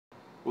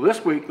Well,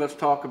 this week, let's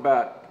talk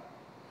about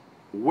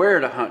where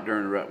to hunt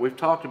during the rut. We've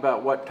talked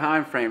about what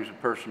time frames a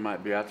person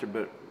might be out there,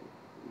 but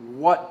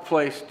what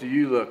place do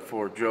you look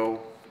for, Joe,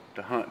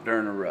 to hunt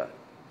during the rut?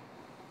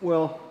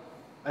 Well,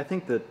 I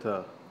think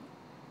that,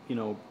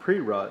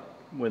 pre-rut,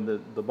 when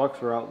the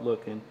bucks are out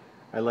looking,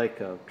 I like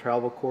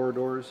travel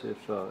corridors if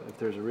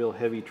there's a real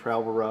heavy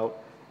travel route.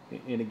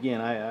 And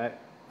again,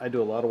 I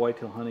do a lot of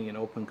whitetail hunting in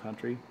open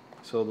country,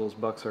 so those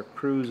bucks are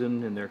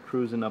cruising, and they're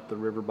cruising up the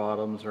river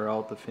bottoms or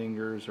out the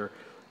fingers, or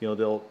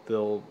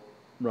they'll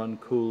run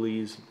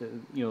coulees.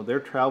 Their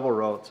travel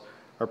routes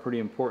are pretty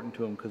important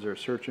to them because they're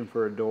searching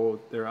for a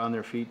doe. They're on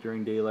their feet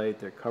during daylight.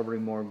 They're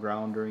covering more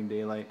ground during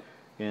daylight,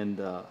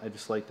 and I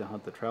just like to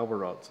hunt the travel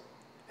routes.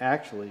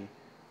 Actually,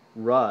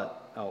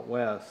 rut out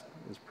west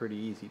is pretty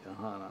easy to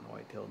hunt on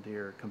whitetail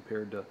deer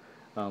compared to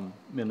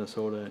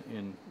Minnesota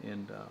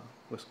and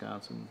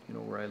Wisconsin.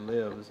 Where I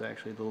live is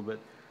actually a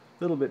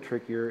little bit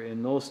trickier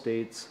in those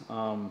states.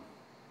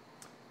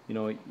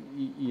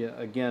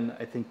 Again,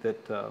 I think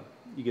that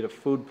you get a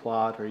food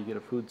plot or you get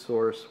a food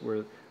source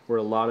where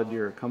a lot of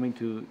deer are coming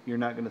to. You're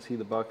not going to see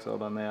the bucks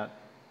out on that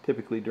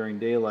typically during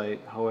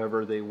daylight.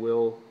 However, they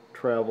will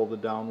travel the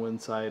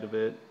downwind side of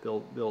it.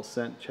 They'll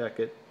scent check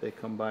it. They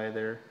come by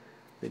there.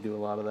 They do a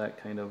lot of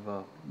that kind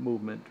of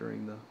movement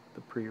during the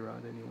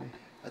pre-rut anyway.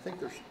 I think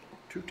there's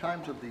two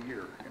times of the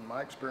year, in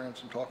my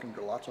experience in talking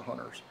to lots of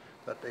hunters,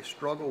 that they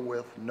struggle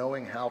with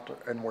knowing how to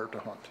and where to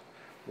hunt.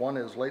 One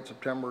is late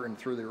September and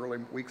through the early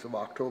weeks of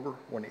October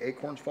when the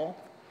acorns fall,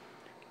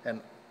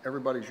 and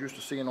everybody's used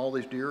to seeing all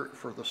these deer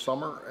for the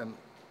summer, and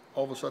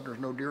all of a sudden there's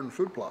no deer in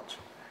food plots,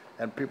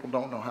 and people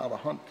don't know how to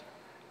hunt.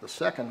 The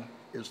second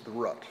is the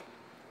rut,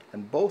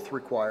 and both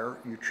require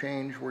you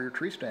change where your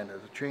tree stand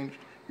is.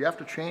 You have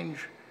to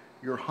change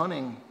your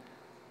hunting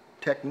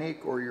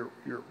technique or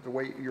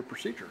your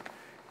procedure.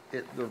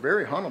 They're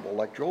very huntable.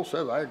 Like Joel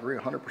says, I agree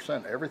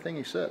 100%, everything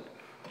he said.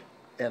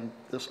 And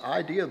this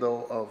idea,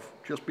 though, of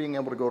just being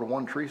able to go to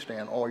one tree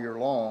stand all year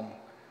long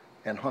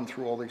and hunt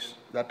through all these,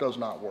 that does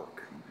not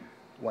work.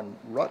 When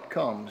rut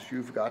comes,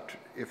 you've got,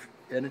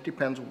 and it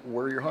depends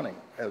where you're hunting.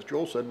 As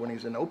Joel said, when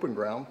he's in open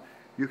ground,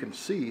 you can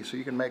see, so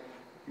you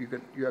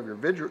have your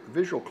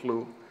visual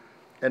clue,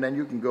 and then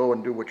you can go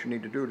and do what you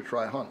need to do to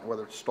try hunt,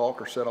 whether it's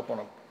stalk or set up on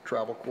a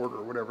travel corridor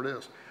or whatever it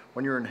is.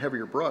 When you're in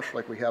heavier brush,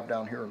 like we have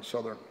down here in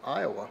southern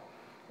Iowa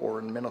or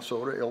in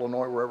Minnesota,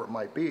 Illinois, wherever it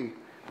might be,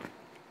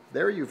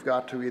 there you've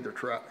got to either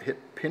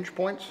hit pinch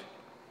points,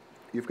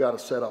 you've got to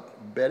set up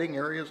bedding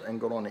areas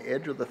and go on the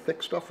edge of the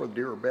thick stuff where the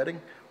deer are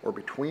bedding, or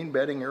between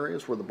bedding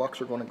areas where the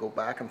bucks are going to go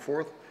back and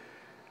forth,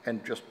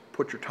 and just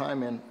put your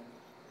time in.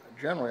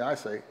 Generally, I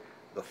say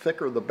the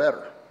thicker the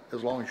better,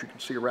 as long as you can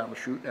see around the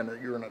chute and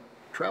that you're in a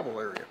travel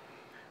area.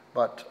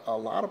 But a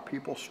lot of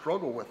people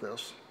struggle with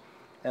this,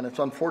 and it's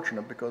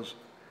unfortunate because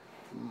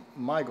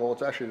my goal,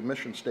 it's actually the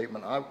mission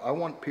statement, I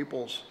want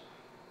people's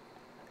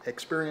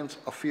experience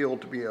a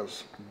field to be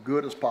as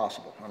good as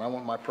possible, and I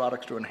want my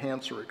products to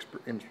enhance their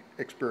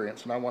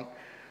experience, and I want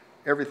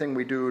everything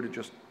we do to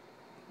just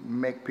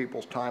make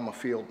people's time a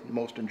field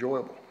most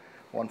enjoyable.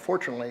 Well,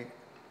 unfortunately,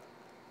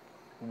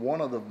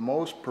 one of the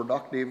most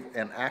productive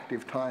and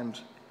active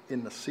times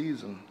in the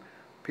season,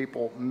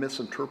 people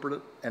misinterpret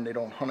it and they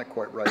don't hunt it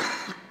quite right.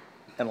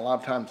 And a lot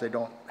of times they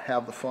don't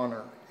have the fun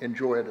or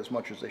enjoy it as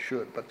much as they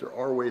should. But there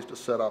are ways to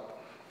set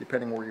up,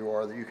 depending where you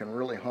are, that you can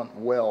really hunt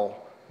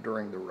well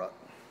during the rut.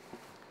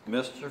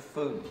 Mr.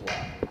 Food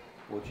Plot,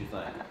 what you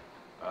think?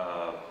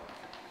 I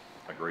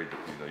agree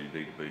that you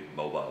need to be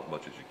mobile as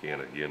much as you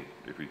can. Again,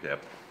 if you have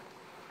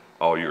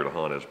all year to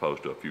hunt as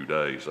opposed to a few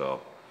days.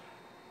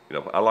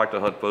 I like to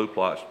hunt food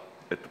plots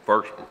at the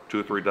first 2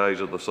 or 3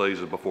 days of the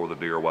season before the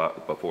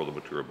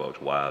mature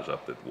bucks wise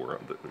up that we're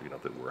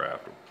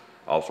after.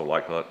 Also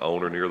like to hunt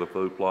on or near the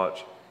food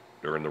plots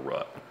during the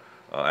rut.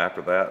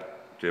 After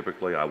that,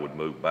 typically I would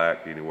move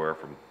back anywhere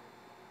from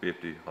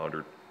 50,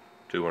 100,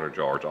 200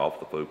 yards off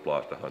the food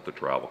plots to hunt the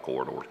travel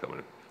corridors coming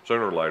in.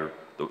 Sooner or later,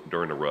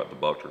 during the rut, the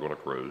bucks are going to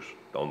cruise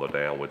on the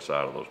downwind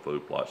side of those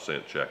food plots,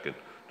 scent checking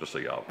to see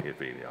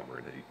if any of them are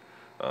in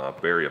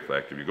heat. Very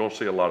effective. You're going to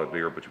see a lot of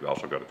deer, but you've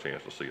also got a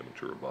chance to see a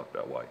mature buck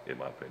that way, in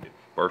my opinion.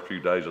 First few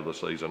days of the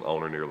season,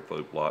 on or near the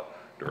food plot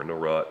during the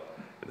rut,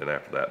 and then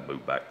after that,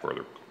 move back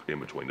further in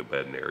between the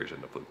bedding areas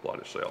and the food plot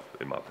itself,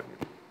 in my opinion.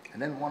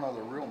 And then one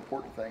other real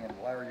important thing, and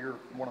Larry, you're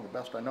one of the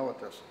best I know at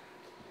this.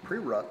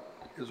 Pre-rut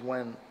is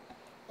when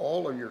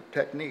all of your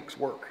techniques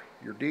work.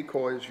 Your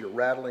decoys, your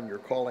rattling, your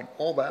calling,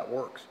 all that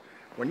works.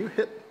 When you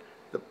hit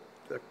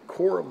the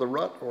core of the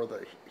rut or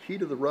the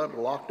heat of the rut or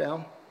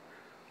lockdown,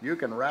 you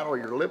can rattle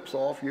your lips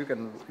off, you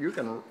can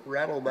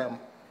rattle them,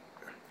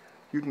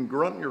 you can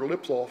grunt your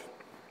lips off,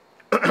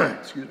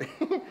 excuse me.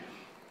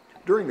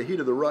 During the heat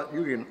of the rut,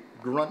 you can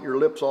grunt your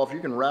lips off, you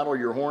can rattle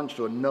your horns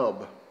to a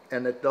nub,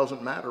 and it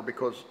doesn't matter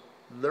because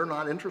they're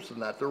not interested in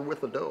that, they're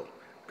with the doe.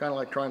 Kind of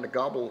like trying to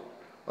gobble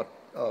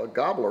a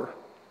gobbler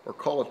or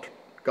call a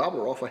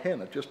gobbler off a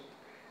hen,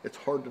 it's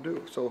hard to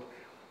do. So,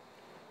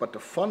 but the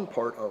fun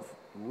part of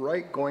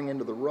going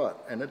into the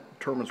rut, and it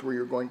determines where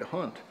you're going to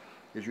hunt,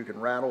 is you can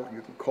rattle, you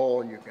can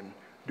call, you can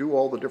do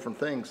all the different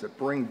things that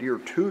bring deer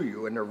to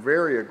you, and they're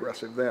very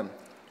aggressive then.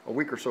 A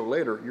week or so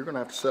later, you're gonna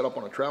have to set up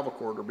on a travel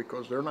corridor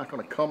because they're not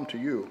gonna come to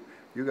you.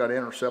 You gotta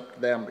intercept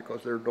them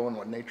because they're doing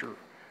what nature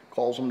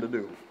calls them to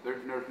do.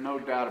 There's no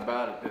doubt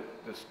about it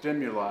that the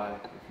stimuli,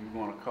 if you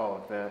want to call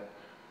it that,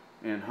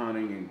 in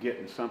hunting and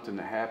getting something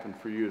to happen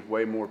for you is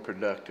way more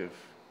productive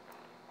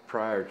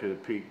prior to the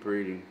peak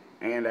breeding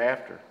and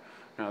after.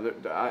 Now,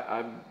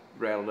 I've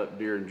rattled up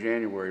deer in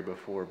January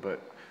before, but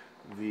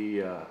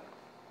the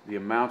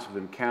amounts of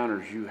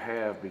encounters you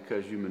have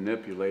because you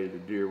manipulated the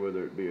deer,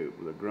 whether it be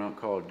with a grunt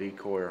call,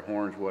 decoy, or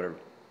horns, whatever,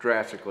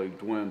 drastically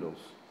dwindles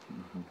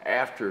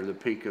after the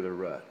peak of the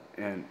rut.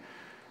 And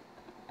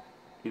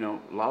you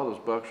know, a lot of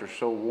those bucks are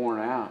so worn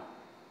out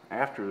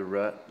after the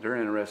rut, they're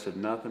interested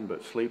in nothing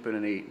but sleeping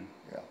and eating.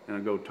 Yeah.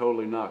 And go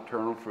totally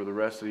nocturnal for the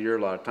rest of the year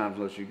a lot of times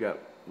unless you got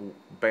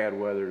bad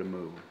weather to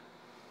move.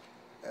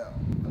 Yeah.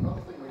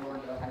 Another thing we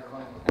learned down here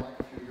hunting with Mike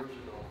a few years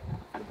ago,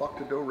 the buck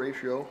to doe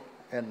ratio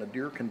and the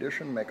deer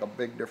condition make a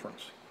big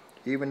difference,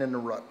 even in the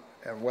rut.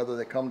 And whether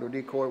they come to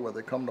decoy,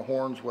 whether they come to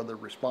horns, whether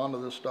they respond to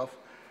this stuff,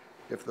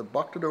 if the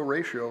buck to doe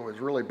ratio is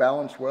really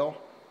balanced well,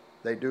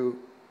 they do.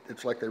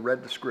 It's like they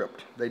read the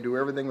script. They do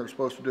everything they're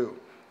supposed to do.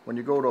 When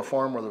you go to a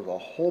farm where there's a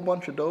whole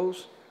bunch of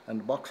does and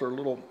the bucks are a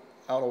little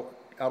out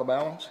of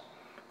balance,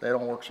 they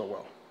don't work so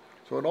well.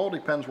 So it all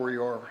depends where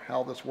you are,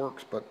 how this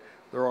works, but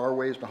there are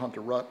ways to hunt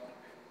the rut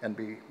and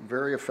be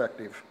very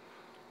effective,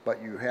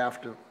 but you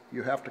have to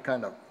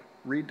kind of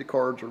read the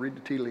cards or read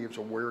the tea leaves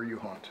of where you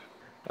hunt.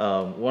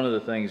 One of the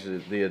things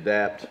is the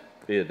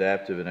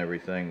adaptive and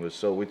everything was,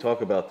 so we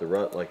talk about the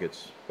rut like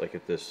it's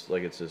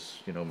this,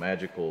 you know,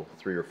 magical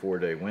 3 or 4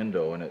 day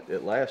window, and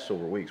it lasts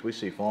over weeks. We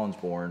see fawns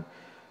born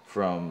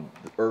from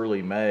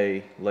early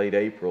May, late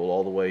April,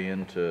 all the way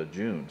into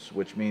June,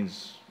 which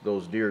means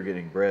those deer are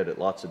getting bred at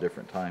lots of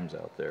different times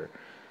out there.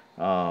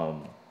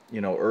 You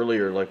know,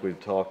 earlier, like we've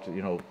talked,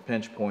 you know,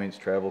 pinch points,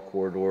 travel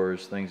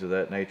corridors, things of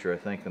that nature, I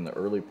think in the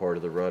early part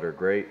of the rut are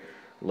great.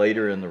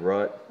 Later in the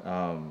rut,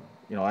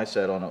 you know, I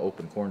sat on an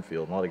open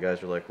cornfield, and a lot of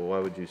guys are like, well, why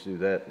would you do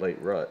that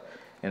late rut?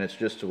 And it's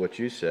just to what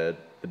you said,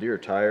 the deer are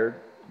tired,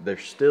 they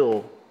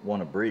still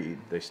want to breed,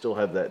 they still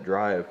have that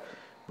drive,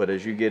 but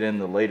as you get in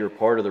the later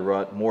part of the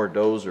rut, more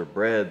does are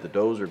bred, the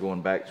does are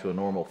going back to a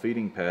normal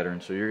feeding pattern,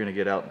 so you're going to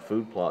get out in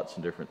food plots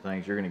and different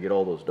things, you're going to get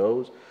all those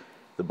does,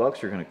 the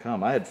bucks are going to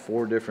come. I had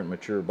 4 different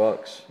mature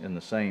bucks in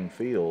the same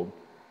field,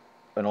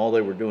 and all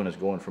they were doing is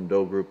going from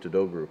doe group to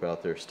doe group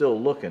out there, still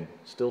looking,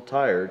 still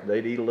tired,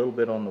 they'd eat a little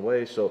bit on the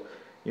way, so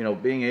you know,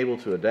 being able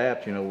to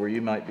adapt, you know, where you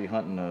might be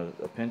hunting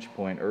a pinch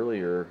point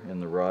earlier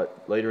in the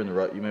rut, later in the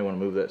rut, you may want to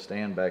move that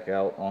stand back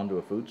out onto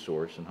a food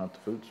source and hunt the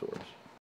food source.